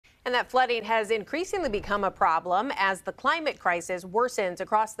And that flooding has increasingly become a problem as the climate crisis worsens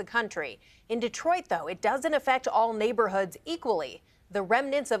across the country. In Detroit, though, it doesn't affect all neighborhoods equally. The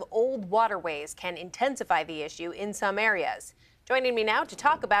remnants of old waterways can intensify the issue in some areas. Joining me now to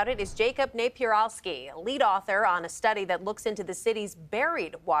talk about it is Jacob Napieralski, lead author on a study that looks into the city's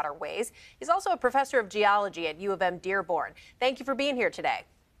buried waterways. He's also a professor of geology at U of M Dearborn. Thank you for being here today.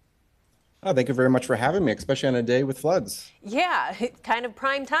 Oh, thank you very much for having me, especially on a day with floods. Yeah, kind of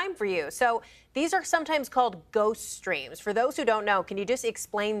prime time for you. So these are sometimes called ghost streams. For those who don't know, can you just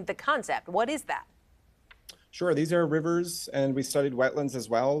explain the concept? What is that? Sure, these are rivers, and we studied wetlands as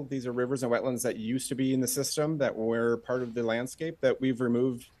well. These are rivers and wetlands that used to be in the system that were part of the landscape that we've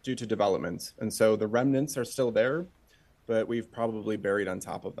removed due to development. And so the remnants are still there, but we've probably buried on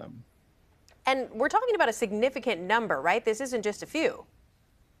top of them. And we're talking about a significant number, right? This isn't just a few.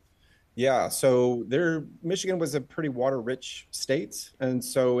 Yeah, so Michigan was a pretty water-rich state. And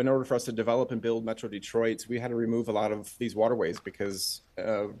so in order for us to develop and build Metro Detroit, we had to remove a lot of these waterways because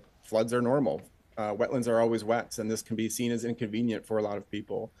floods are normal. Wetlands are always wet, and this can be seen as inconvenient for a lot of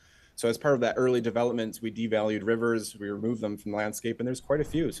people. So as part of that early development, we devalued rivers, we removed them from the landscape, and there's quite a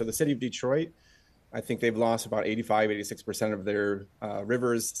few. So the city of Detroit, I think they've lost about 85, 86% of their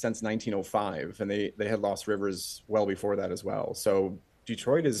rivers since 1905, and they had lost rivers well before that as well. So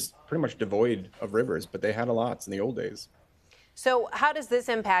Detroit is pretty much devoid of rivers, but they had a lot in the old days. So how does this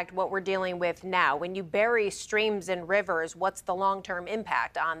impact what we're dealing with now? When you bury streams and rivers, what's the long-term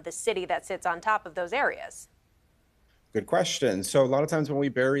impact on the city that sits on top of those areas? Good question. So a lot of times when we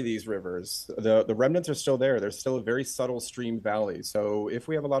bury these rivers, the remnants are still there. There's still a very subtle stream valley. So if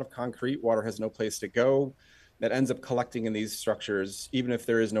we have a lot of concrete, water has no place to go. That ends up collecting in these structures, even if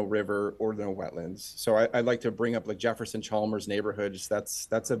there is no river or no wetlands. So I'd like to bring up like Jefferson Chalmers neighborhoods.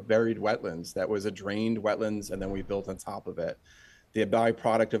 That's a buried wetlands. That was a drained wetlands, and then we built on top of it. The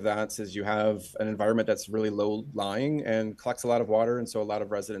byproduct of that is you have an environment that's really low lying and collects a lot of water, and so a lot of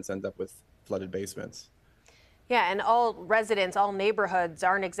residents end up with flooded basements. Yeah, and all residents, all neighborhoods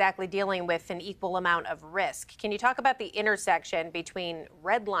aren't exactly dealing with an equal amount of risk. Can you talk about the intersection between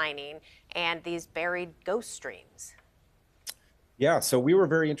redlining and these buried ghost streams? Yeah, so we were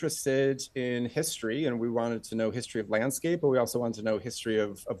very interested in history, and we wanted to know history of landscape, but we also wanted to know history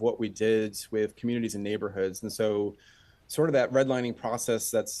of what we did with communities and neighborhoods. And so sort of that redlining process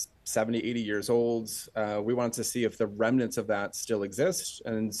that's 70, 80 years old, we wanted to see if the remnants of that still exist.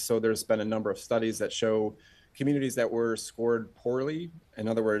 And so there's been a number of studies that show communities that were scored poorly, in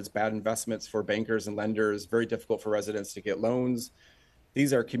other words, bad investments for bankers and lenders, very difficult for residents to get loans.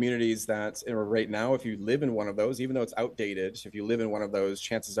 These are communities that right now, if you live in one of those, even though it's outdated, if you live in one of those,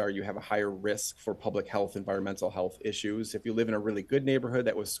 chances are you have a higher risk for public health, environmental health issues. If you live in a really good neighborhood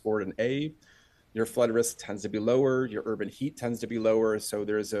that was scored an A, your flood risk tends to be lower, your urban heat tends to be lower. So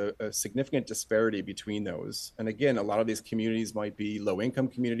there's a significant disparity between those. And again, a lot of these communities might be low income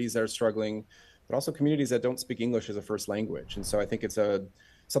communities that are struggling, but also communities that don't speak English as a first language. And so I think it's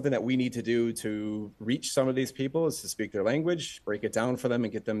something that we need to do to reach some of these people is to speak their language, break it down for them,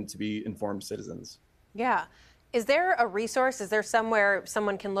 and get them to be informed citizens. Yeah. Is there a resource? Is there somewhere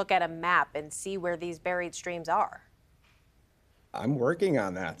someone can look at a map and see where these buried streams are? I'm working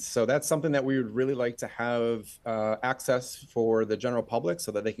on that. So that's something that we would really like to have access for the general public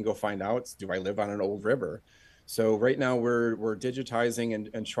so that they can go find out, do I live on an old river? So right now we're digitizing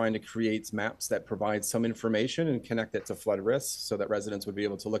and trying to create maps that provide some information and connect it to flood risks so that residents would be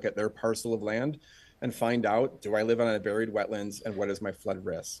able to look at their parcel of land and find out, do I live on a buried wetlands and what is my flood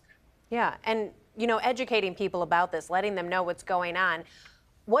risk? Yeah, and educating people about this, letting them know what's going on.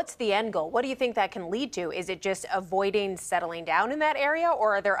 What's the end goal? What do you think that can lead to? Is it just avoiding settling down in that area,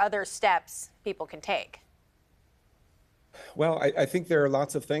 or are there other steps people can take? Well, I think there are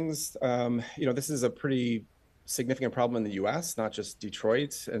lots of things. This is a pretty significant problem in the U.S., not just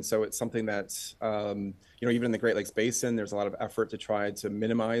Detroit. And so it's something that, even in the Great Lakes Basin, there's a lot of effort to try to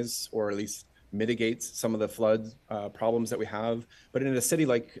minimize or at least mitigate some of the flood problems that we have. But in a city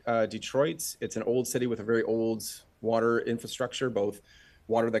like Detroit, it's an old city with a very old water infrastructure, both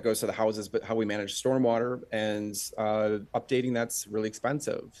water that goes to the houses, but how we manage stormwater, and updating that's really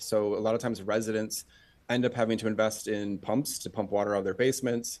expensive. So a lot of times residents end up having to invest in pumps to pump water out of their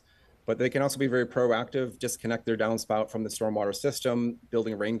basements. But they can also be very proactive, disconnect their downspout from the stormwater system,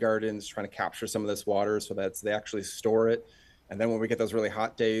 building rain gardens, trying to capture some of this water so that they actually store it. And then when we get those really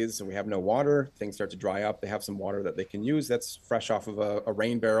hot days and we have no water, things start to dry up. They have some water that they can use that's fresh off of a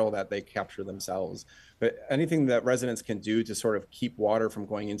rain barrel that they capture themselves. But anything that residents can do to sort of keep water from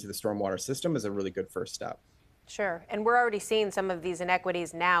going into the stormwater system is a really good first step. Sure. And we're already seeing some of these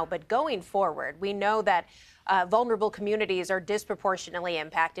inequities now, but going forward, we know that vulnerable communities are disproportionately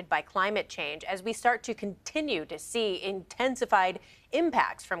impacted by climate change. As we start to continue to see intensified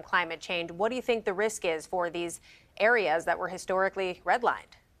impacts from climate change, what do you think the risk is for these areas that were historically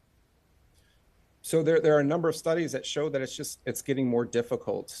redlined? So there are a number of studies that show that it's getting more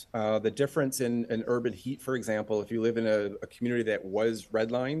difficult. The difference in urban heat, for example, if you live in a community that was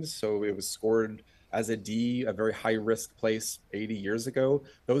redlined, so it was scored as a D, a very high risk place 80 years ago,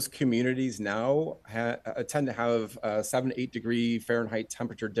 those communities now tend to have a 7 to 8 degree Fahrenheit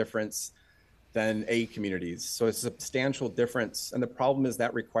temperature difference than A communities. So it's a substantial difference. And the problem is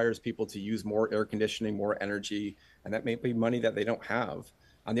that requires people to use more air conditioning, more energy, and that may be money that they don't have.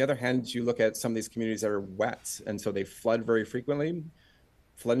 On the other hand, you look at some of these communities that are wet, and so they flood very frequently.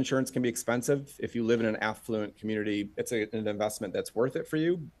 Flood insurance can be expensive. If you live in an affluent community, it's an investment that's worth it for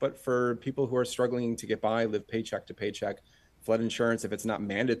you. But for people who are struggling to get by, live paycheck to paycheck, flood insurance, if it's not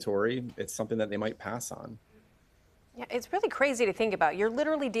mandatory, it's something that they might pass on. Yeah, it's really crazy to think about. You're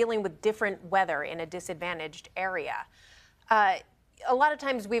literally dealing with different weather in a disadvantaged area. Uh, a lot of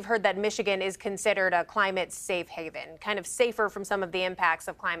times we've heard that Michigan is considered a climate safe haven, kind of safer from some of the impacts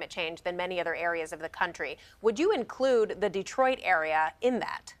of climate change than many other areas of the country. Would you include the Detroit area in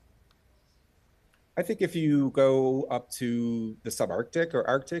that? I think if you go up to the subarctic or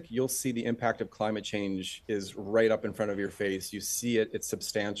Arctic, you'll see the impact of climate change is right up in front of your face. You see it, it's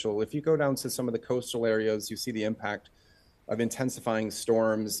substantial. If you go down to some of the coastal areas, you see the impact of intensifying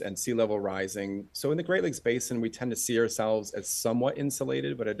storms and sea level rising. So in the Great Lakes Basin, we tend to see ourselves as somewhat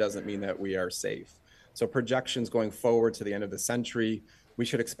insulated, but it doesn't mean that we are safe. So projections going forward to the end of the century, we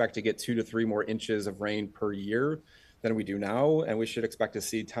should expect to get 2 to 3 more inches of rain per year than we do now. And we should expect to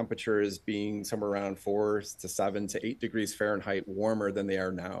see temperatures being somewhere around 4 to 7 to 8 degrees Fahrenheit warmer than they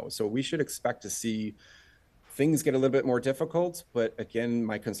are now. So we should expect to see things get a little bit more difficult. But again,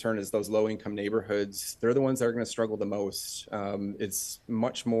 my concern is those low income neighborhoods, they're the ones that are going to struggle the most. It's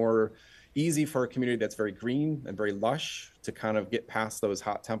much more easy for a community that's very green and very lush to kind of get past those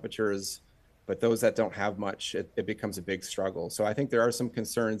hot temperatures. But those that don't have much, it becomes a big struggle. So I think there are some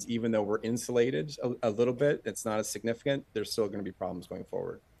concerns, even though we're insulated a little bit, it's not as significant. There's still going to be problems going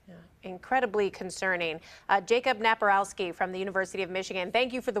forward. Yeah, incredibly concerning. Jacob Napieralski from the University of Michigan,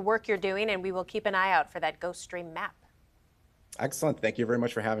 thank you for the work you're doing, and we will keep an eye out for that ghost stream map. Excellent. Thank you very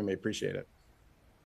much for having me. Appreciate it.